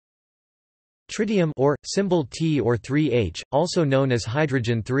Tritium or, symbol T or 3H, also known as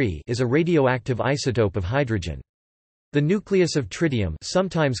hydrogen-3 is a radioactive isotope of hydrogen. The nucleus of tritium,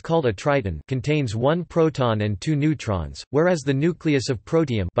 sometimes called a triton, contains 1 proton and 2 neutrons, whereas the nucleus of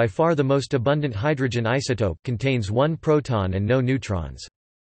protium, by far the most abundant hydrogen isotope, contains 1 proton and no neutrons.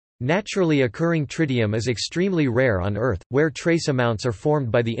 Naturally occurring tritium is extremely rare on Earth, where trace amounts are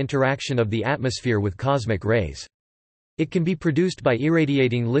formed by the interaction of the atmosphere with cosmic rays. It can be produced by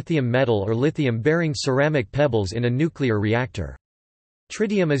irradiating lithium metal or lithium-bearing ceramic pebbles in a nuclear reactor.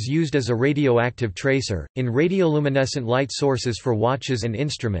 Tritium is used as a radioactive tracer, in radioluminescent light sources for watches and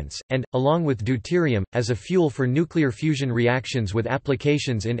instruments, and, along with deuterium, as a fuel for nuclear fusion reactions with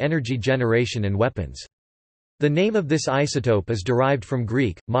applications in energy generation and weapons. The name of this isotope is derived from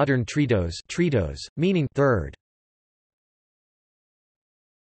Greek, modern tritos, meaning third.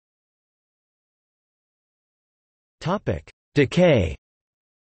 Decay.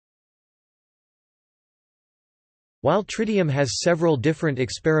 While tritium has several different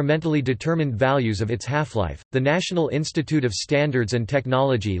experimentally determined values of its half-life, the National Institute of Standards and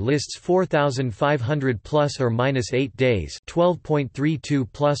Technology lists 4,500 plus or minus 8 days,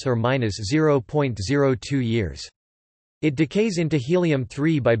 12.32 plus or minus 0.02 years. It decays into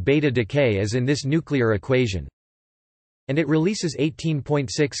helium-3 by beta decay as in this nuclear equation, and it releases 18.6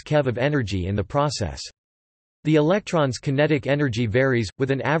 keV of energy in the process. The electron's kinetic energy varies,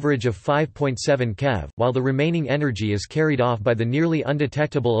 with an average of 5.7 keV, while the remaining energy is carried off by the nearly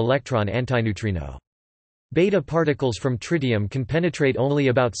undetectable electron antineutrino. Beta particles from tritium can penetrate only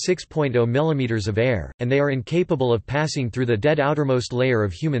about 6.0 mm of air, and they are incapable of passing through the dead outermost layer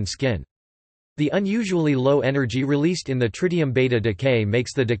of human skin. The unusually low energy released in the tritium beta decay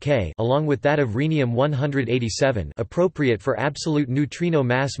makes the decay, along with that of rhenium-187, appropriate for absolute neutrino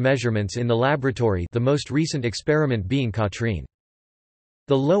mass measurements in the laboratory, the most recent experiment being Cautrine.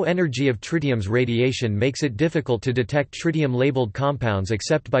 The low energy of tritium's radiation makes it difficult to detect tritium-labeled compounds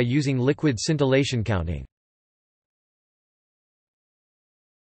except by using liquid scintillation counting.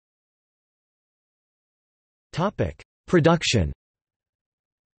 Production.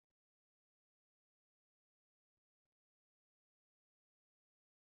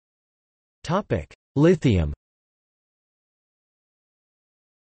 Lithium.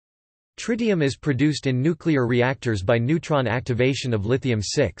 Tritium is produced in nuclear reactors by neutron activation of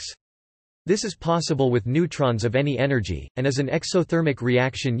lithium-6. This is possible with neutrons of any energy, and is an exothermic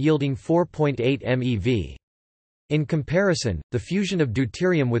reaction yielding 4.8 MeV. In comparison, the fusion of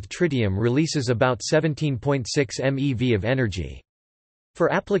deuterium with tritium releases about 17.6 MeV of energy. For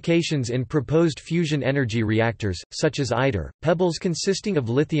applications in proposed fusion energy reactors, such as ITER, pebbles consisting of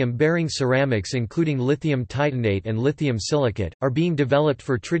lithium-bearing ceramics including lithium titanate and lithium silicate, are being developed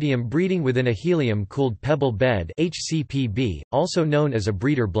for tritium breeding within a helium-cooled pebble bed (HCPB), also known as a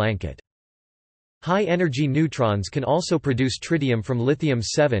breeder blanket. High-energy neutrons can also produce tritium from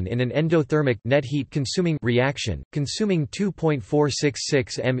lithium-7 in an endothermic net heat-consuming reaction, consuming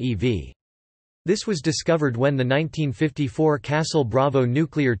 2.466 MeV. This was discovered when the 1954 Castle Bravo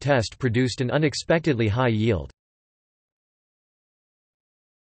nuclear test produced an unexpectedly high yield.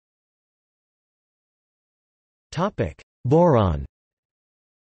 Boron.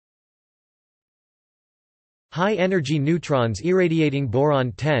 High-energy neutrons irradiating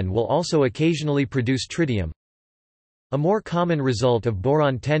boron-10 will also occasionally produce tritium. A more common result of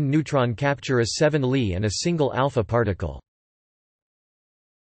boron-10 neutron capture is 7 Li and a single alpha particle.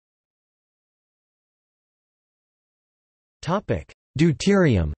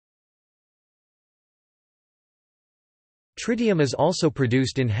 Deuterium. Tritium is also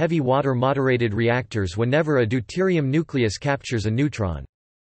produced in heavy water moderated reactors whenever a deuterium nucleus captures a neutron.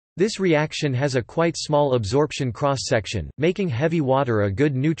 This reaction has a quite small absorption cross-section, making heavy water a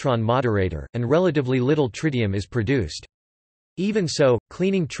good neutron moderator, and relatively little tritium is produced. Even so,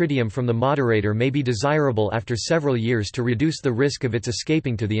 cleaning tritium from the moderator may be desirable after several years to reduce the risk of its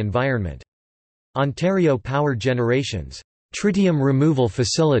escaping to the environment. Ontario Power Generation's Tritium Removal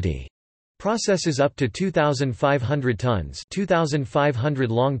Facility processes up to 2,500 tons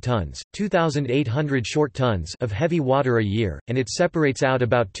 2,500 long tons, 2,800 short tons of heavy water a year, and it separates out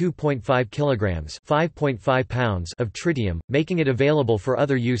about 2.5 kilograms 5.5 pounds of tritium, making it available for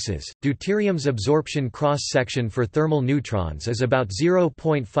other uses. Deuterium's absorption cross-section for thermal neutrons is about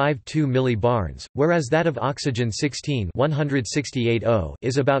 0.52 millibarns, whereas that of oxygen-16 168O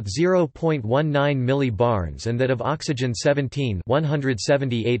is about 0.19 millibarns and that of oxygen-17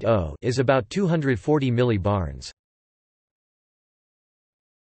 178O is about 240 millibarns.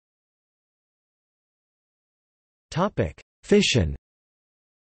 Fission.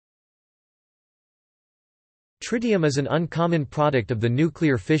 Tritium is an uncommon product of the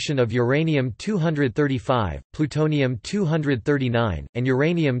nuclear fission of uranium-235, plutonium-239, and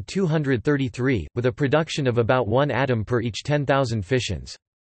uranium-233, with a production of about 1 atom per each 10,000 fissions.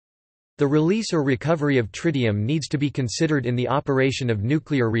 The release or recovery of tritium needs to be considered in the operation of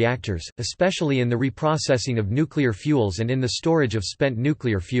nuclear reactors, especially in the reprocessing of nuclear fuels and in the storage of spent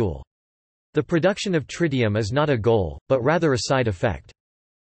nuclear fuel. The production of tritium is not a goal, but rather a side effect.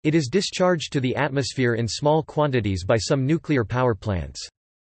 It is discharged to the atmosphere in small quantities by some nuclear power plants.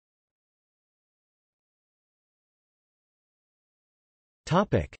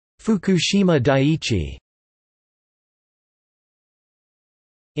 Fukushima Daiichi.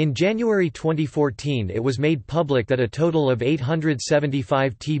 In January 2014 it was made public that a total of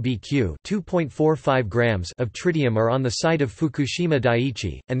 875 tbq (2.45 grams) of tritium are on the site of Fukushima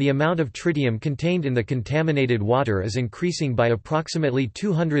Daiichi, and the amount of tritium contained in the contaminated water is increasing by approximately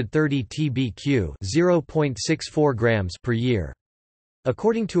 230 tbq (0.64 grams) per year.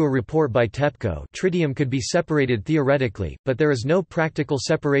 According to a report by TEPCO, tritium could be separated theoretically, but there is no practical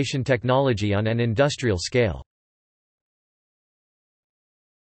separation technology on an industrial scale.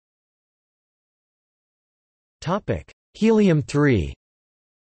 Helium-3.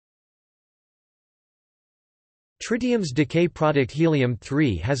 Tritium's decay product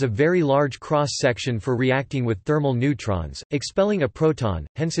helium-3 has a very large cross-section for reacting with thermal neutrons, expelling a proton,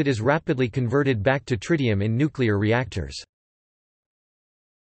 hence it is rapidly converted back to tritium in nuclear reactors.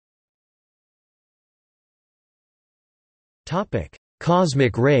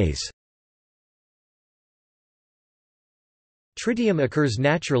 Cosmic rays. Tritium occurs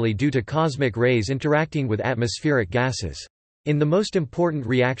naturally due to cosmic rays interacting with atmospheric gases. In the most important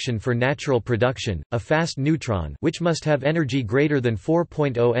reaction for natural production, a fast neutron, which must have energy greater than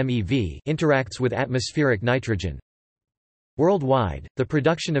 4.0 MeV, interacts with atmospheric nitrogen. Worldwide, the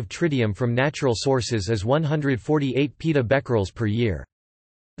production of tritium from natural sources is 148 petabecquerels per year.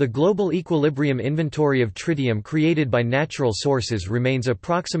 The global equilibrium inventory of tritium created by natural sources remains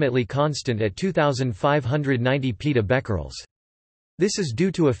approximately constant at 2,590 petabecquerels. This is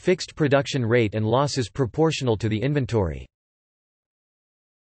due to a fixed production rate and losses proportional to the inventory.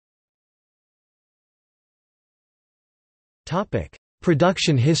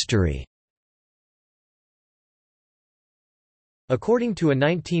 Production history. According to a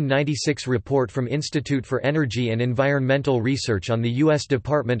 1996 report from Institute for Energy and Environmental Research on the U.S.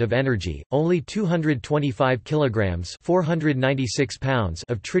 Department of Energy, only 225 kilograms (496 pounds)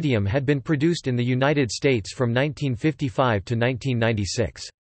 of tritium had been produced in the United States from 1955 to 1996.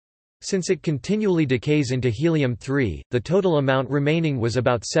 Since it continually decays into helium-3, the total amount remaining was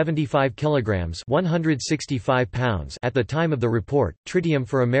about 75 kilograms (165 pounds) at the time of the report. Tritium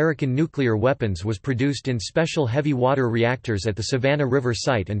for American nuclear weapons was produced in special heavy water reactors at the Savannah River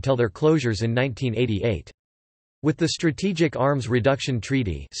site until their closures in 1988. With the Strategic Arms Reduction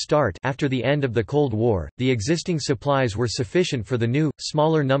Treaty (START) after the end of the Cold War, the existing supplies were sufficient for the new,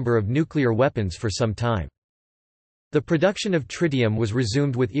 smaller number of nuclear weapons for some time. The production of tritium was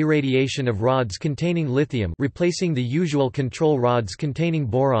resumed with irradiation of rods containing lithium, replacing the usual control rods containing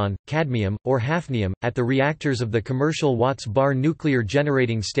boron, cadmium, or hafnium, at the reactors of the commercial Watts Bar nuclear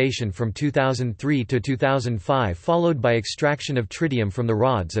generating station from 2003 to 2005, followed by extraction of tritium from the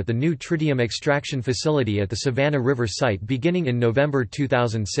rods at the new tritium extraction facility at the Savannah River site beginning in November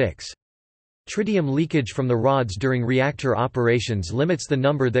 2006. Tritium leakage from the rods during reactor operations limits the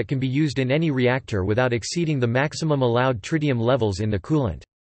number that can be used in any reactor without exceeding the maximum allowed tritium levels in the coolant.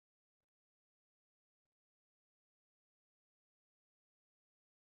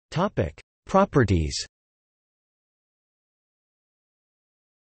 Properties.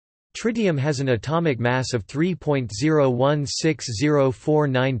 Tritium has an atomic mass of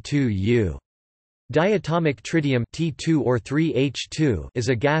 3.0160492 U. Diatomic tritium T2 or 3H2 is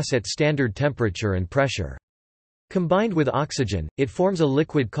a gas at standard temperature and pressure. Combined with oxygen, it forms a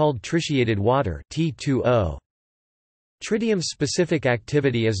liquid called tritiated water T2O. Tritium's specific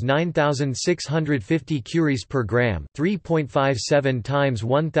activity is 9,650 curies per gram, 3.57 times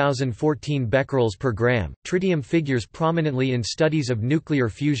 1014 becquerels per gram. Tritium figures prominently in studies of nuclear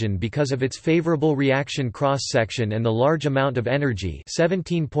fusion because of its favorable reaction cross-section and the large amount of energy,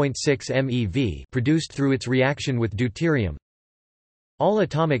 17.6 MeV, produced through its reaction with deuterium. All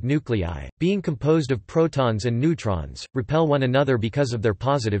atomic nuclei, being composed of protons and neutrons, repel one another because of their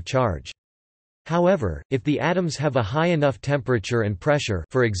positive charge. However, if the atoms have a high enough temperature and pressure,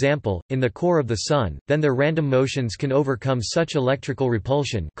 for example, in the core of the Sun, then their random motions can overcome such electrical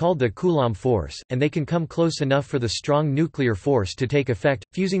repulsion called the Coulomb force, and they can come close enough for the strong nuclear force to take effect,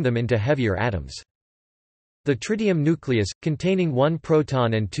 fusing them into heavier atoms. The tritium nucleus, containing 1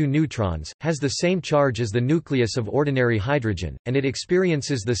 proton and 2 neutrons, has the same charge as the nucleus of ordinary hydrogen, and it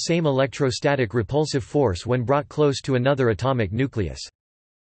experiences the same electrostatic repulsive force when brought close to another atomic nucleus.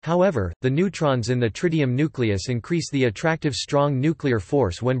 However, the neutrons in the tritium nucleus increase the attractive strong nuclear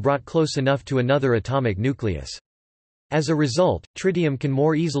force when brought close enough to another atomic nucleus. As a result, tritium can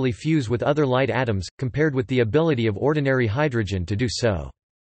more easily fuse with other light atoms, compared with the ability of ordinary hydrogen to do so.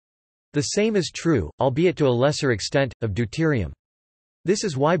 The same is true, albeit to a lesser extent, of deuterium. This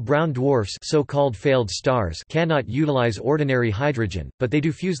is why brown dwarfs, so-called failed stars, cannot utilize ordinary hydrogen, but they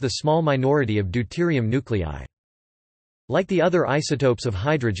do fuse the small minority of deuterium nuclei. Like the other isotopes of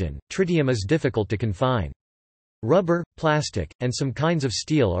hydrogen, tritium is difficult to confine. Rubber, plastic, and some kinds of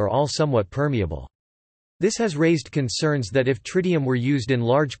steel are all somewhat permeable. This has raised concerns that if tritium were used in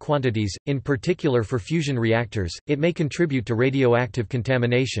large quantities, in particular for fusion reactors, it may contribute to radioactive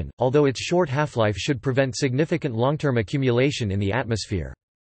contamination, although its short half-life should prevent significant long-term accumulation in the atmosphere.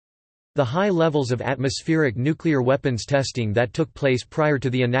 The high levels of atmospheric nuclear weapons testing that took place prior to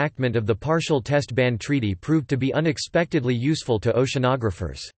the enactment of the Partial Test Ban Treaty proved to be unexpectedly useful to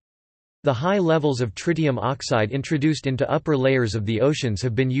oceanographers. The high levels of tritium oxide introduced into upper layers of the oceans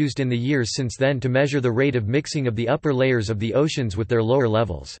have been used in the years since then to measure the rate of mixing of the upper layers of the oceans with their lower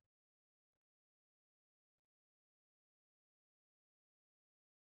levels.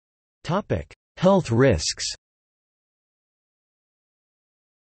 Health risks.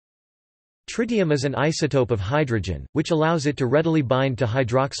 Tritium is an isotope of hydrogen, which allows it to readily bind to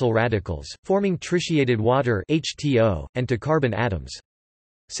hydroxyl radicals, forming tritiated water (HTO), and to carbon atoms.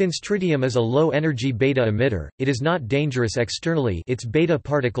 Since tritium is a low-energy beta emitter, it is not dangerous externally. Its beta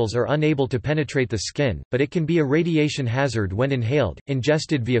particles are unable to penetrate the skin, but it can be a radiation hazard when inhaled,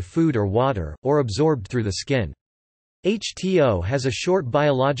 ingested via food or water, or absorbed through the skin. HTO has a short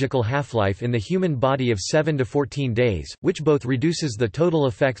biological half-life in the human body of 7 to 14 days, which both reduces the total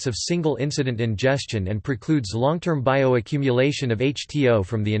effects of single-incident ingestion and precludes long-term bioaccumulation of HTO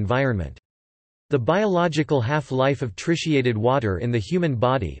from the environment. The biological half-life of tritiated water in the human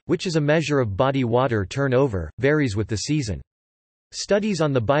body, which is a measure of body water turnover, varies with the season. Studies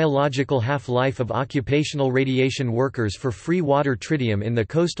on the biological half-life of occupational radiation workers for free water tritium in the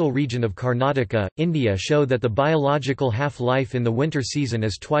coastal region of Karnataka, India show that the biological half-life in the winter season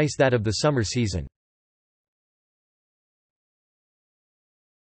is twice that of the summer season.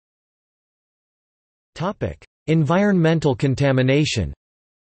 Environmental contamination.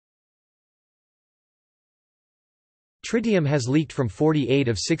 Tritium has leaked from 48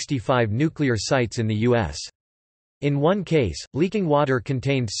 of 65 nuclear sites in the U.S. In one case, leaking water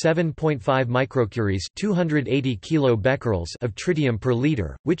contained 7.5 microcuries (280 kilobecquerels) of tritium per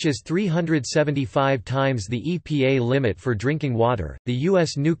liter, which is 375 times the EPA limit for drinking water. The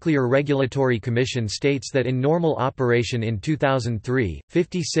U.S. Nuclear Regulatory Commission states that in normal operation in 2003,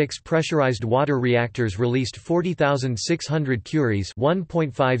 56 pressurized water reactors released 40,600 curies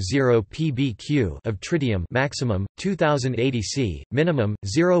 (1.50 pbq) of tritium, maximum 2,080 c, minimum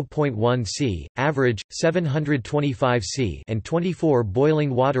 0.1 c, average 725 C, and 24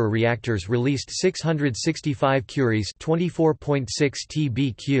 boiling water reactors released 665 curies (24.6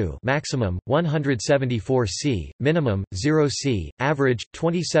 tbq), maximum 174 C, minimum 0 C, average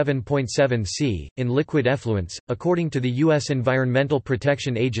 27.7 C in liquid effluents. According to the U.S. Environmental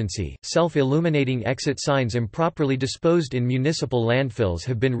Protection Agency, self-illuminating exit signs improperly disposed in municipal landfills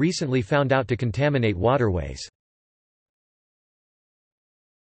have been recently found out to contaminate waterways.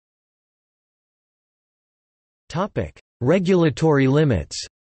 Regulatory limits.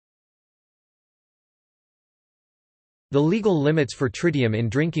 The legal limits for tritium in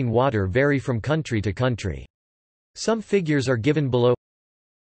drinking water vary from country to country. Some figures are given below.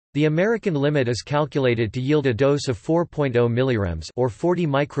 The American limit is calculated to yield a dose of 4.0 mg or 40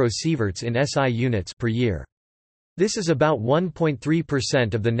 microsieverts in SI units per year. This is about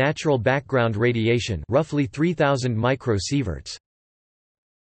 1.3% of the natural background radiation, roughly 3000 microsieverts.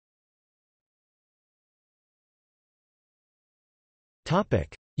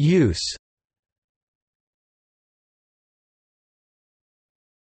 Use.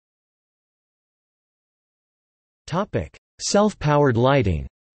 Self-powered lighting.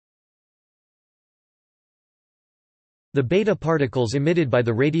 The beta particles emitted by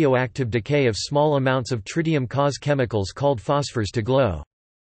the radioactive decay of small amounts of tritium cause chemicals called phosphors to glow.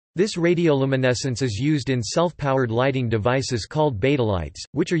 This radioluminescence is used in self-powered lighting devices called betalights,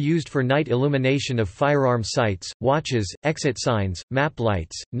 which are used for night illumination of firearm sights, watches, exit signs, map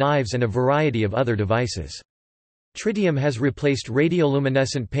lights, knives and a variety of other devices. Tritium has replaced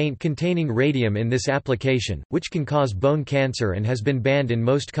radioluminescent paint containing radium in this application, which can cause bone cancer and has been banned in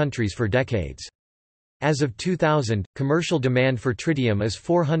most countries for decades. As of 2000, commercial demand for tritium is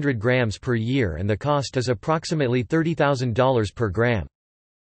 400 grams per year and the cost is approximately $30,000 per gram.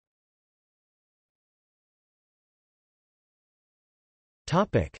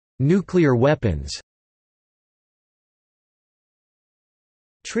 Nuclear weapons.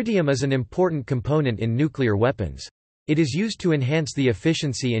 Tritium is an important component in nuclear weapons. It is used to enhance the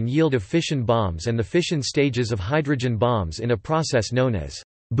efficiency and yield of fission bombs and the fission stages of hydrogen bombs in a process known as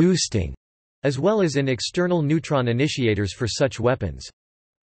boosting, as well as in external neutron initiators for such weapons.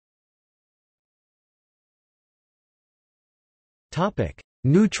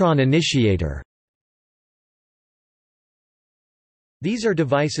 Neutron initiator. These are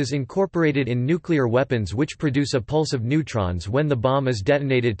devices incorporated in nuclear weapons which produce a pulse of neutrons when the bomb is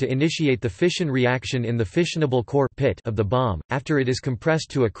detonated to initiate the fission reaction in the fissionable core pit of the bomb, after it is compressed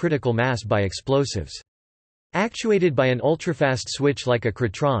to a critical mass by explosives. Actuated by an ultrafast switch like a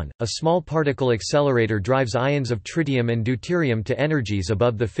cratron, a small particle accelerator drives ions of tritium and deuterium to energies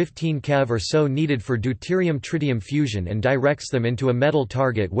above the 15 keV or so needed for deuterium-tritium fusion and directs them into a metal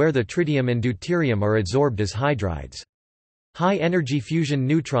target where the tritium and deuterium are adsorbed as hydrides. High-energy fusion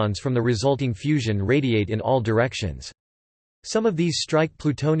neutrons from the resulting fusion radiate in all directions. Some of these strike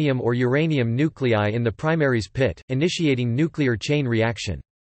plutonium or uranium nuclei in the primaries pit, initiating nuclear chain reaction.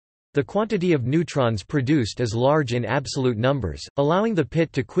 The quantity of neutrons produced is large in absolute numbers, allowing the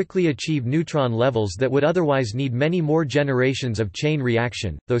pit to quickly achieve neutron levels that would otherwise need many more generations of chain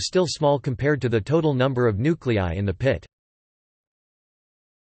reaction, though still small compared to the total number of nuclei in the pit.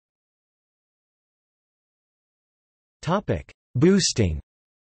 Boosting.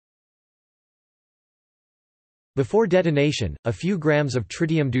 Before detonation, a few grams of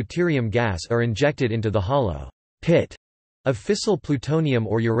tritium-deuterium gas are injected into the hollow pit of fissile plutonium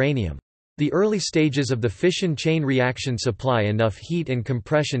or uranium. The early stages of the fission chain reaction supply enough heat and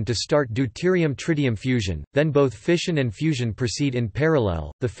compression to start deuterium-tritium fusion, then both fission and fusion proceed in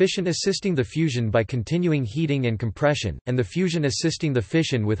parallel, the fission assisting the fusion by continuing heating and compression, and the fusion assisting the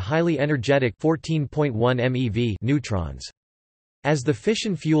fission with highly energetic 14.1 MeV neutrons. As the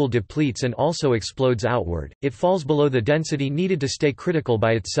fission fuel depletes and also explodes outward, it falls below the density needed to stay critical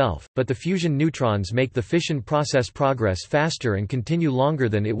by itself, but the fusion neutrons make the fission process progress faster and continue longer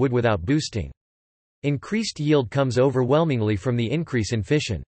than it would without boosting. Increased yield comes overwhelmingly from the increase in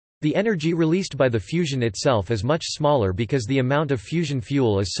fission. The energy released by the fusion itself is much smaller because the amount of fusion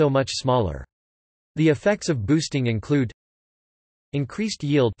fuel is so much smaller. The effects of boosting include increased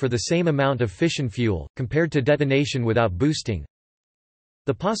yield for the same amount of fission fuel, compared to detonation without boosting.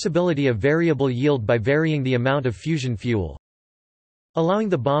 The possibility of variable yield by varying the amount of fusion fuel, allowing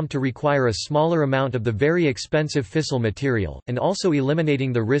the bomb to require a smaller amount of the very expensive fissile material, and also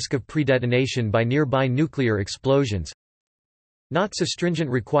eliminating the risk of pre-detonation by nearby nuclear explosions. Not so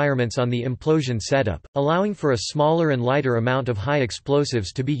stringent requirements on the implosion setup, allowing for a smaller and lighter amount of high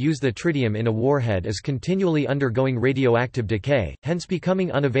explosives to be used. The tritium in a warhead is continually undergoing radioactive decay, hence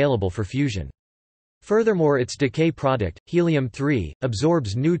becoming unavailable for fusion. Furthermore, its decay product, helium-3,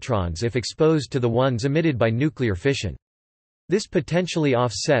 absorbs neutrons if exposed to the ones emitted by nuclear fission. This potentially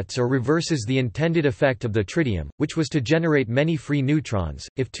offsets or reverses the intended effect of the tritium, which was to generate many free neutrons,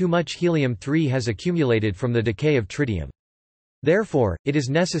 if too much helium-3 has accumulated from the decay of tritium. Therefore, it is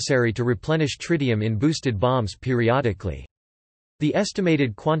necessary to replenish tritium in boosted bombs periodically. The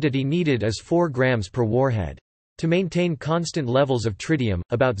estimated quantity needed is 4 grams per warhead. To maintain constant levels of tritium,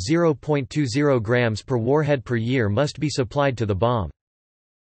 about 0.20 grams per warhead per year must be supplied to the bomb.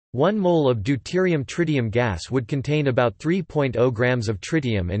 1 mole of deuterium-tritium gas would contain about 3.0 grams of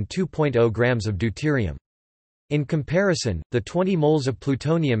tritium and 2.0 grams of deuterium. In comparison, the 20 moles of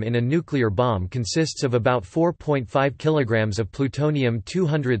plutonium in a nuclear bomb consists of about 4.5 kilograms of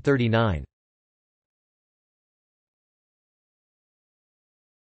plutonium-239.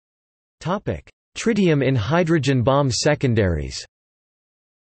 Tritium in hydrogen bomb secondaries.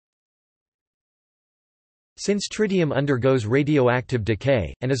 Since tritium undergoes radioactive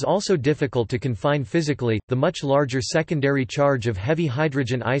decay, and is also difficult to confine physically, the much larger secondary charge of heavy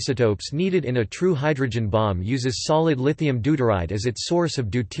hydrogen isotopes needed in a true hydrogen bomb uses solid lithium deuteride as its source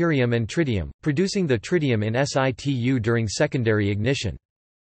of deuterium and tritium, producing the tritium in situ during secondary ignition.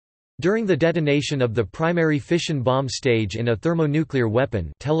 During the detonation of the primary fission bomb stage in a thermonuclear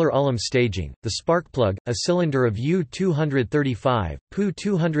weapon Teller-Ulam staging, the spark plug, a cylinder of U-235,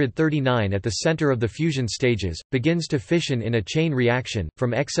 Pu-239 at the center of the fusion stages, begins to fission in a chain reaction,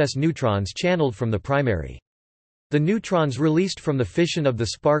 from excess neutrons channeled from the primary. The neutrons released from the fission of the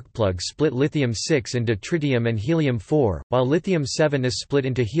spark plug split lithium-6 into tritium and helium-4, while lithium-7 is split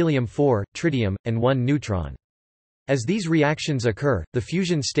into helium-4, tritium, and 1 neutron. As these reactions occur, the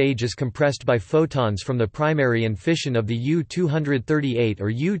fusion stage is compressed by photons from the primary and fission of the U-238 or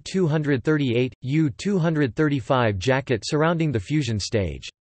U-238, U-235 jacket surrounding the fusion stage.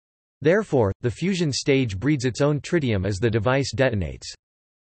 Therefore, the fusion stage breeds its own tritium as the device detonates.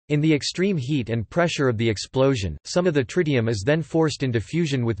 In the extreme heat and pressure of the explosion, some of the tritium is then forced into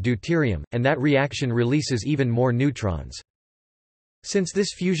fusion with deuterium, and that reaction releases even more neutrons. Since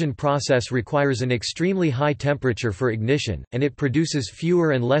this fusion process requires an extremely high temperature for ignition, and it produces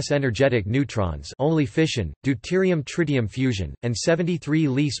fewer and less energetic neutrons, only fission, deuterium-tritium fusion, and 73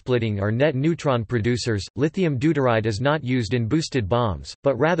 Li splitting are net neutron producers. Lithium deuteride is not used in boosted bombs,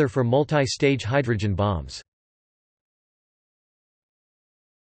 but rather for multi-stage hydrogen bombs.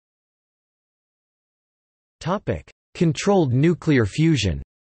 Topic: Controlled nuclear fusion.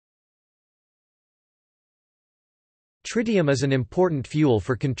 Tritium is an important fuel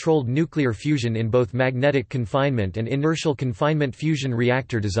for controlled nuclear fusion in both magnetic confinement and inertial confinement fusion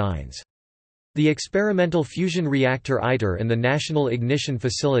reactor designs. The Experimental Fusion Reactor ITER and the National Ignition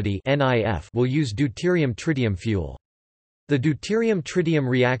Facility (NIF) will use deuterium-tritium fuel. The deuterium-tritium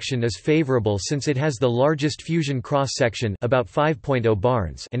reaction is favorable since it has the largest fusion cross-section, about 5.0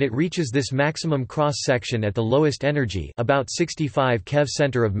 barns, and it reaches this maximum cross-section at the lowest energy, about 65 keV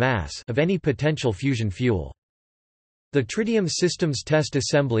center of mass, of any potential fusion fuel. The Tritium Systems Test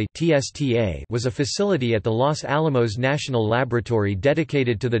Assembly (TSTA) was a facility at the Los Alamos National Laboratory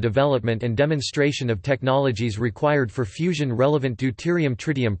dedicated to the development and demonstration of technologies required for fusion-relevant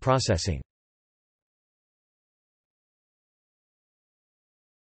deuterium-tritium processing.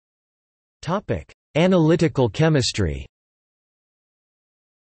 Topic: Analytical chemistry.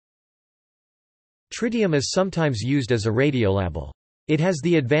 Tritium is sometimes used as a radiolabel. It has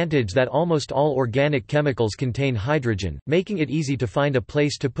the advantage that almost all organic chemicals contain hydrogen, making it easy to find a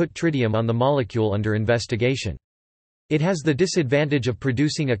place to put tritium on the molecule under investigation. It has the disadvantage of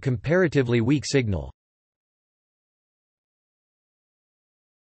producing a comparatively weak signal.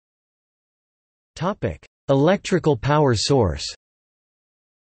 Electrical power source.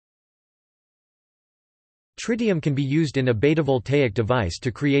 Tritium can be used in a betavoltaic device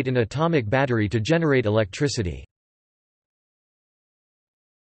to create an atomic battery to generate electricity.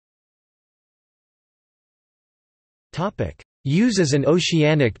 Use as an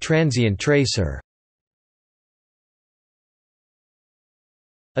oceanic transient tracer.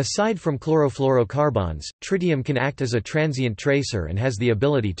 Aside from chlorofluorocarbons, tritium can act as a transient tracer and has the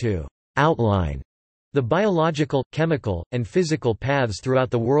ability to outline the biological, chemical, and physical paths throughout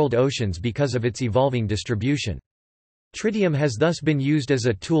the world oceans because of its evolving distribution. Tritium has thus been used as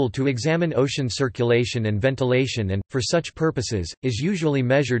a tool to examine ocean circulation and ventilation and, for such purposes, is usually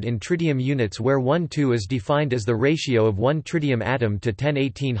measured in tritium units where 1:2 is defined as the ratio of one tritium atom to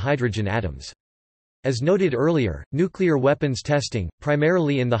 1018 hydrogen atoms. As noted earlier, nuclear weapons testing,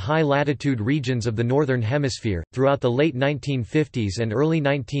 primarily in the high-latitude regions of the Northern Hemisphere, throughout the late 1950s and early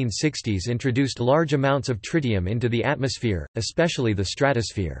 1960s introduced large amounts of tritium into the atmosphere, especially the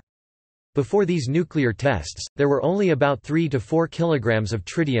stratosphere. Before these nuclear tests, there were only about 3 to 4 kilograms of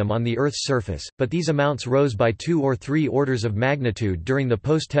tritium on the Earth's surface, but these amounts rose by 2 or 3 orders of magnitude during the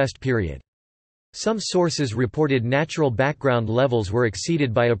post-test period. Some sources reported natural background levels were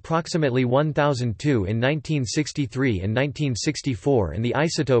exceeded by approximately 1002 in 1963 and 1964, and the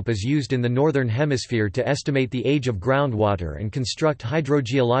isotope is used in the Northern Hemisphere to estimate the age of groundwater and construct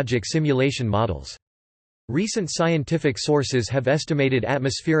hydrogeologic simulation models. Recent scientific sources have estimated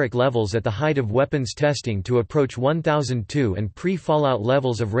atmospheric levels at the height of weapons testing to approach 1002 and pre-fallout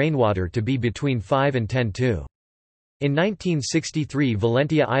levels of rainwater to be between 5 and 10.2. In 1963,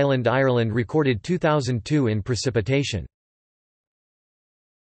 Valentia Island, Ireland recorded 2002 in precipitation.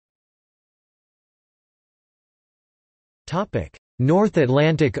 North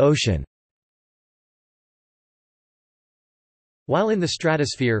Atlantic Ocean. While in the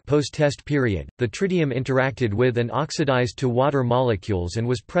stratosphere post-test period, the tritium interacted with and oxidized to water molecules and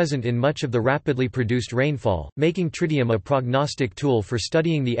was present in much of the rapidly produced rainfall, making tritium a prognostic tool for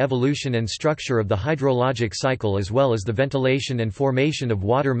studying the evolution and structure of the hydrologic cycle as well as the ventilation and formation of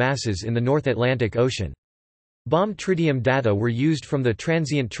water masses in the North Atlantic Ocean. Bomb tritium data were used from the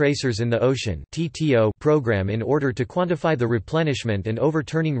Transient Tracers in the Ocean (TTO) program in order to quantify the replenishment and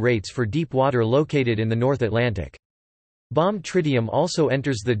overturning rates for deep water located in the North Atlantic. Bomb tritium also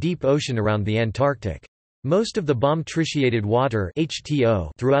enters the deep ocean around the Antarctic. Most of the bomb tritiated water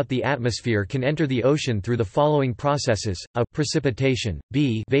 (HTO) throughout the atmosphere can enter the ocean through the following processes: a. Precipitation,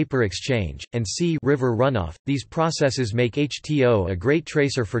 b. Vapor exchange, and c. River runoff. These processes make HTO a great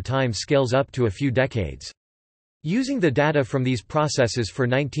tracer for time scales up to a few decades. Using the data from these processes for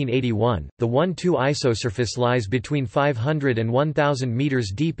 1981, the 1,2 isosurface lies between 500 and 1,000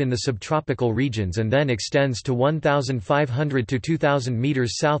 meters deep in the subtropical regions and then extends to 1,500 to 2,000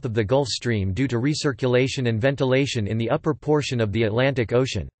 meters south of the Gulf Stream due to recirculation and ventilation in the upper portion of the Atlantic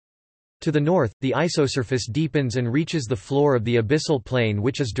Ocean. To the north, the isosurface deepens and reaches the floor of the abyssal plain,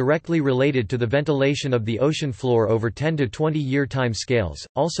 which is directly related to the ventilation of the ocean floor over 10 to 20-year time scales.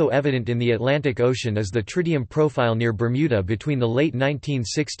 Also evident in the Atlantic Ocean is the tritium profile near Bermuda between the late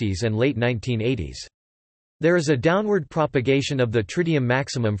 1960s and late 1980s. There is a downward propagation of the tritium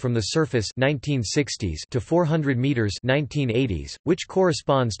maximum from the surface 1960s to 400 meters 1980s, which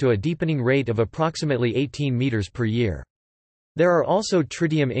corresponds to a deepening rate of approximately 18 meters per year. There are also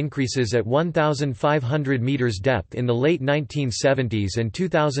tritium increases at 1,500 meters depth in the late 1970s and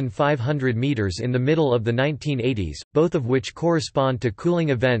 2,500 meters in the middle of the 1980s, both of which correspond to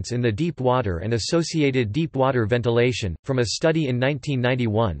cooling events in the deep water and associated deep water ventilation. From a study in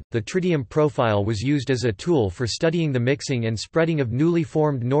 1991, the tritium profile was used as a tool for studying the mixing and spreading of newly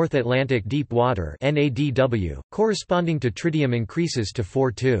formed North Atlantic deep water (NADW), corresponding to tritium increases to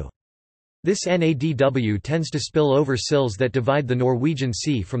 4.2. This NADW tends to spill over sills that divide the Norwegian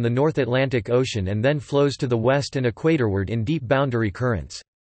Sea from the North Atlantic Ocean and then flows to the west and equatorward in deep boundary currents.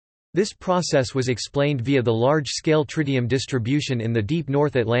 This process was explained via the large-scale tritium distribution in the deep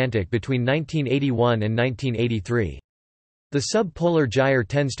North Atlantic between 1981 and 1983. The subpolar gyre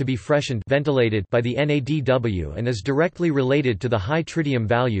tends to be freshened ventilated by the NADW and is directly related to the high tritium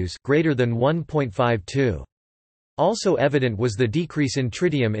values greater than 1.52. Also evident was the decrease in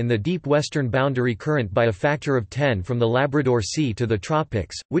tritium in the deep western boundary current by a factor of 10 from the Labrador Sea to the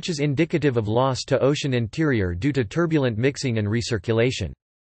tropics, which is indicative of loss to ocean interior due to turbulent mixing and recirculation.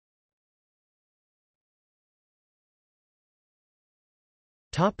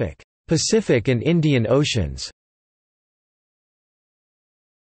 Pacific and Indian Oceans.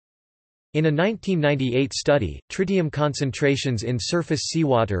 In a 1998 study, tritium concentrations in surface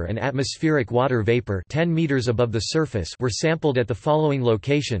seawater and atmospheric water vapor 10 meters above the surface were sampled at the following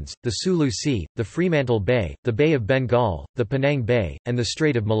locations: the Sulu Sea, the Fremantle Bay, the Bay of Bengal, the Penang Bay, and the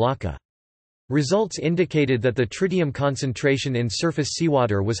Strait of Malacca. Results indicated that the tritium concentration in surface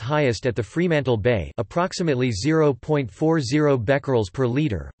seawater was highest at the Fremantle Bay, approximately 0.40 becquerels per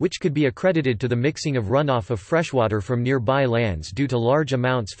liter, which could be accredited to the mixing of runoff of freshwater from nearby lands due to large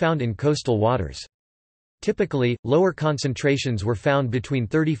amounts found in coastal waters. Typically, lower concentrations were found between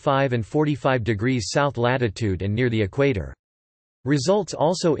 35 and 45 degrees south latitude and near the equator. Results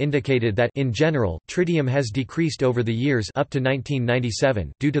also indicated that, in general, tritium has decreased over the years up to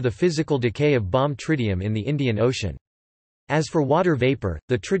 1997 due to the physical decay of bomb tritium in the Indian Ocean. As for water vapor,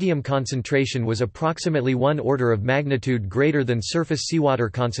 the tritium concentration was approximately 1 order of magnitude greater than surface seawater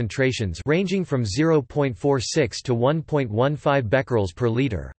concentrations ranging from 0.46 to 1.15 becquerels per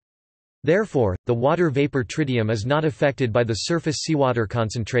liter. Therefore, the water vapor tritium is not affected by the surface seawater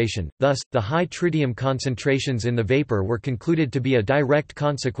concentration, thus, the high tritium concentrations in the vapor were concluded to be a direct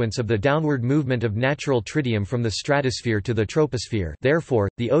consequence of the downward movement of natural tritium from the stratosphere to the troposphere. Therefore,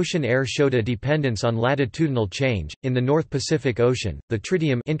 the ocean air showed a dependence on latitudinal change. In the North Pacific Ocean, the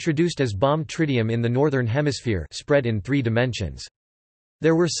tritium introduced as bomb tritium in the northern hemisphere spread in 3 dimensions.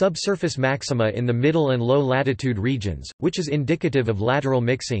 There were subsurface maxima in the middle and low latitude regions, which is indicative of lateral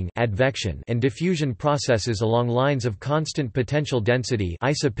mixing advection and diffusion processes along lines of constant potential density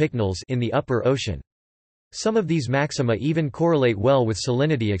isopycnals in the upper ocean. Some of these maxima even correlate well with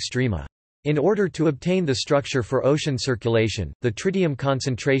salinity extrema. In order to obtain the structure for ocean circulation, the tritium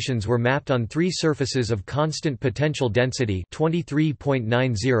concentrations were mapped on 3 surfaces of constant potential density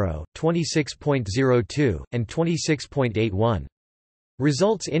 23.90, 26.02, and 26.81.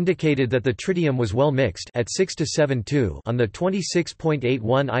 Results indicated that the tritium was well mixed at 6 to 7.2 on the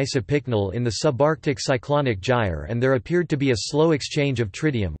 26.81 isopycnal in the subarctic cyclonic gyre, and there appeared to be a slow exchange of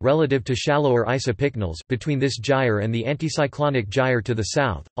tritium relative to shallower isopycnals between this gyre and the anticyclonic gyre to the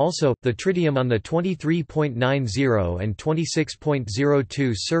south. Also, the tritium on the 23.90 and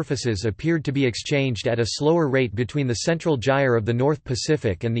 26.02 surfaces appeared to be exchanged at a slower rate between the central gyre of the North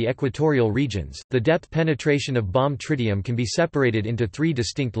Pacific and the equatorial regions. The depth penetration of bomb tritium can be separated into 3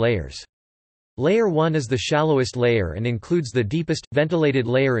 distinct layers. Layer 1 is the shallowest layer and includes the deepest, ventilated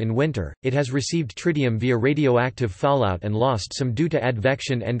layer in winter. It has received tritium via radioactive fallout and lost some due to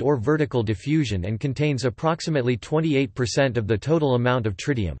advection and/or vertical diffusion and contains approximately 28% of the total amount of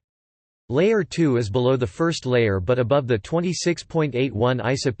tritium. Layer 2 is below the first layer but above the 26.81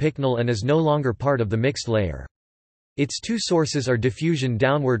 isopycnal and is no longer part of the mixed layer. Its 2 sources are diffusion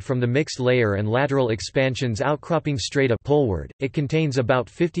downward from the mixed layer and lateral expansions outcropping straight up poleward. It contains about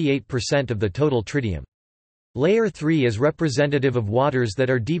 58% of the total tritium. Layer 3 is representative of waters that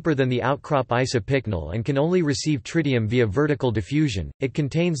are deeper than the outcrop isopycnal and can only receive tritium via vertical diffusion. It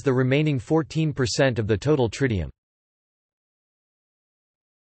contains the remaining 14% of the total tritium.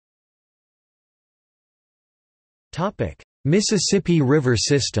 Topic: Mississippi River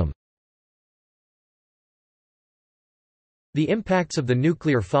system. The impacts of the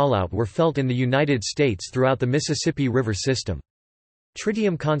nuclear fallout were felt in the United States throughout the Mississippi River system.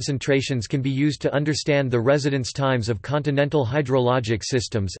 Tritium concentrations can be used to understand the residence times of continental hydrologic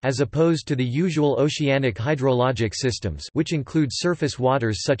systems as opposed to the usual oceanic hydrologic systems, which include surface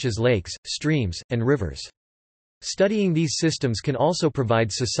waters such as lakes, streams, and rivers. Studying these systems can also provide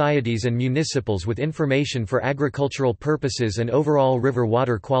societies and municipals with information for agricultural purposes and overall river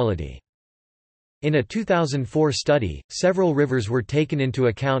water quality. In a 2004 study, several rivers were taken into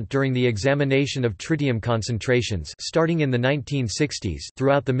account during the examination of tritium concentrations starting in the 1960s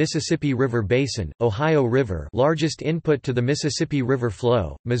throughout the Mississippi River Basin, Ohio River, largest input to the Mississippi River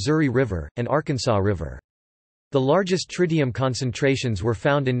flow, Missouri River, and Arkansas River. The largest tritium concentrations were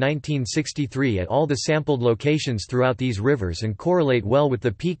found in 1963 at all the sampled locations throughout these rivers and correlate well with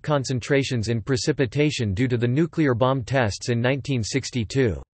the peak concentrations in precipitation due to the nuclear bomb tests in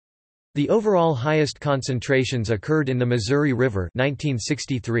 1962. The overall highest concentrations occurred in the Missouri River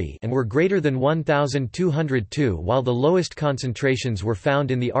 1963 and were greater than 1,202, while the lowest concentrations were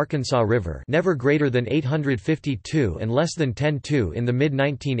found in the Arkansas River, never greater than 852 and less than 10.2 in the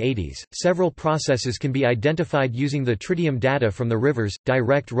mid-1980s. Several processes can be identified using the tritium data from the rivers,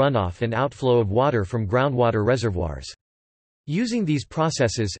 direct runoff and outflow of water from groundwater reservoirs. Using these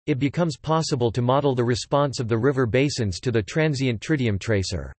processes, it becomes possible to model the response of the river basins to the transient tritium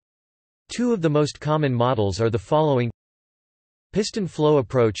tracer. Two of the most common models are the following: piston flow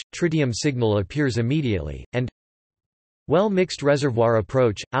approach, tritium signal appears immediately, and well-mixed reservoir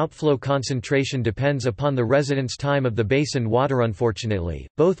approach, outflow concentration depends upon the residence time of the basin water. Unfortunately,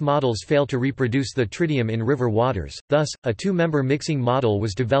 both models fail to reproduce the tritium in river waters, thus, a two-member mixing model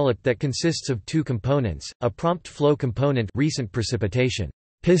was developed that consists of two components, a prompt flow component, recent precipitation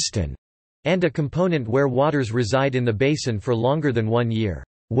piston, and a component where waters reside in the basin for longer than 1 year.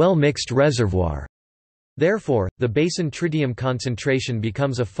 Well-mixed reservoir. Therefore, the basin tritium concentration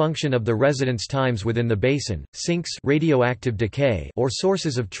becomes a function of the residence times within the basin, sinks radioactive decay or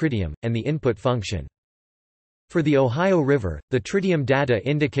sources of tritium, and the input function. For the Ohio River, the tritium data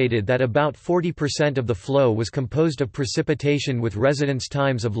indicated that about 40% of the flow was composed of precipitation with residence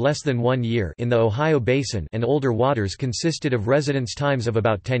times of less than 1 year in the Ohio Basin, and older waters consisted of residence times of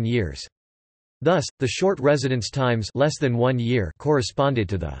about 10 years. Thus, the short residence times less than 1 year corresponded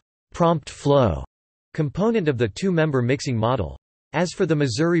to the prompt flow component of the two-member mixing model. As for the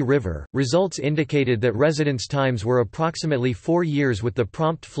Missouri River, results indicated that residence times were approximately 4 years with the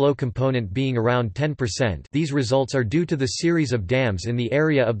prompt flow component being around 10%. These results are due to the series of dams in the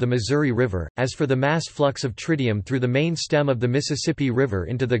area of the Missouri River. As for the mass flux of tritium through the main stem of the Mississippi River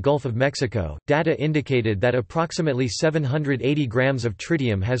into the Gulf of Mexico, data indicated that approximately 780 grams of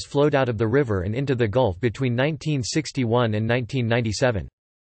tritium has flowed out of the river and into the Gulf between 1961 and 1997.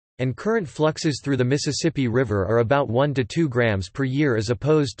 And current fluxes through the Mississippi River are about 1 to 2 grams per year as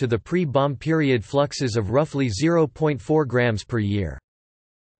opposed to the pre-bomb period fluxes of roughly 0.4 grams per year.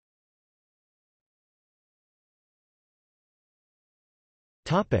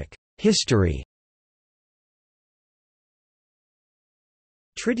 History.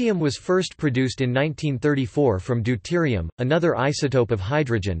 Tritium was first produced in 1934 from deuterium, another isotope of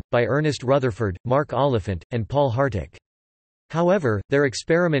hydrogen, by Ernest Rutherford, Mark Oliphant, and Paul Hartig. However, their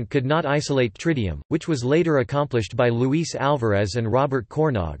experiment could not isolate tritium, which was later accomplished by Luis Alvarez and Robert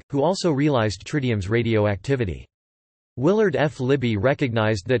Cornog, who also realized tritium's radioactivity. Willard F. Libby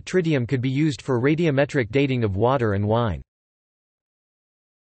recognized that tritium could be used for radiometric dating of water and wine.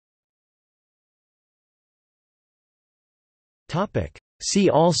 See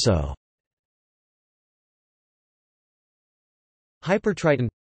also: Hypertriton,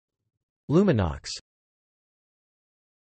 Luminox.